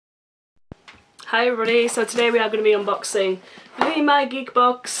Hi everybody, so today we are going to be unboxing the My Geek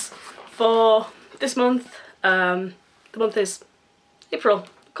box for this month. The month is April,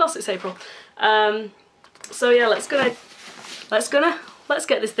 of course it's April. So yeah, let's get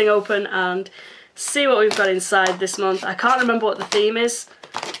this thing open and see what we've got inside this month. I can't remember what the theme is,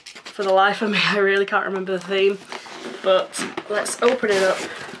 for the life of me. I really can't remember the theme, but let's open it up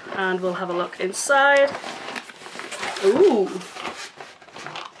and we'll have a look inside. Ooh!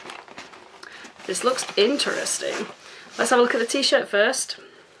 This looks interesting. Let's have a look at the t-shirt first.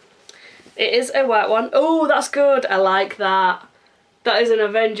 It is a white one. Oh, that's good. I like that. That is an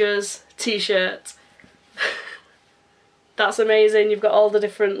Avengers t-shirt. That's amazing. You've got all the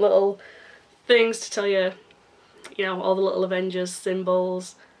different little things to tell you, you know, all the little Avengers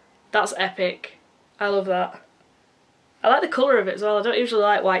symbols. That's epic. I love that. I like the colour of it as well. I don't usually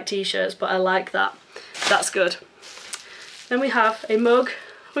like white t-shirts, but I like that. That's good. Then we have a mug.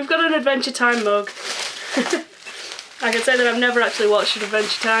 We've got an Adventure Time mug. I can say that I've never actually watched an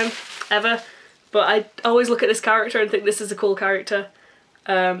Adventure Time, ever, but I always look at this character and think this is a cool character.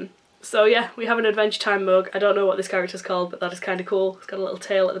 So yeah, we have an Adventure Time mug. I don't know what this character's called, but that is kind of cool. It's got a little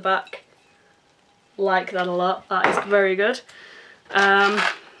tail at the back. Like that a lot. That is very good.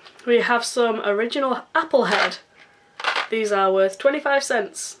 We have some original apple head. These are worth 25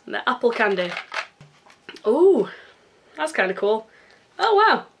 cents. And they're apple candy. Ooh, that's kind of cool. Oh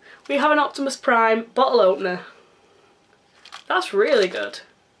wow, we have an Optimus Prime bottle opener. That's really good.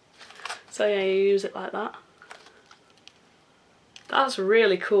 So yeah, you use it like that. That's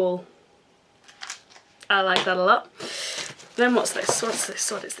really cool. I like that a lot. Then what's this? What's this?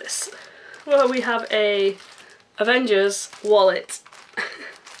 What is this? Well, we have a Avengers wallet.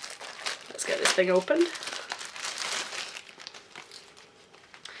 Let's get this thing opened.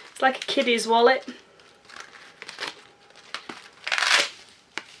 It's like a kiddie's wallet.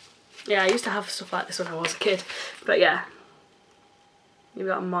 Yeah, I used to have stuff like this when I was a kid, but yeah. You've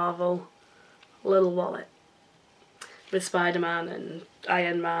got a Marvel little wallet with Spider-Man and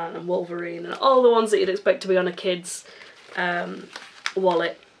Iron Man and Wolverine and all the ones that you'd expect to be on a kid's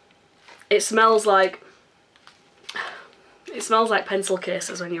wallet. It smells like pencil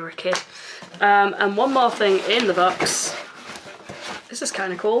cases when you were a kid. And one more thing in the box. This is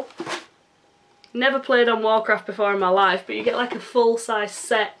kind of cool. Never played on Warcraft before in my life, but you get like a full-size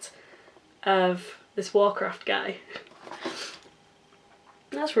set of this Warcraft guy.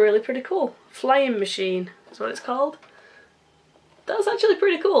 That's really pretty cool. Flying machine is what it's called. That's actually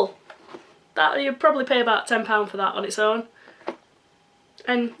pretty cool. That you'd probably pay about £10 for that on its own.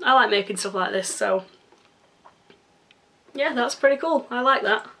 And I like making stuff like this, so yeah, that's pretty cool. I like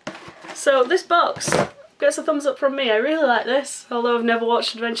that. So this box gets a thumbs up from me. I really like this. Although I've never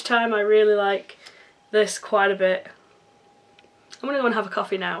watched Adventure Time, I really like this quite a bit. I'm gonna go and have a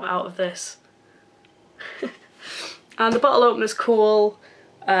coffee now out of this. And the bottle opener's cool.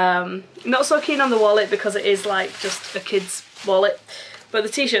 Not so keen on the wallet because it is like just a kid's wallet, but the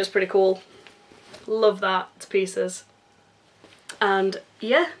t-shirt's pretty cool. Love that to pieces. And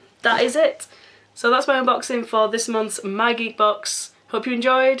yeah, that is it. So that's my unboxing for this month's My Geek box. Hope you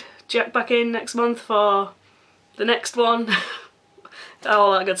enjoyed. Check back in next month for the next one.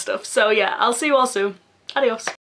 All that good stuff. So yeah, I'll see you all soon. Adios.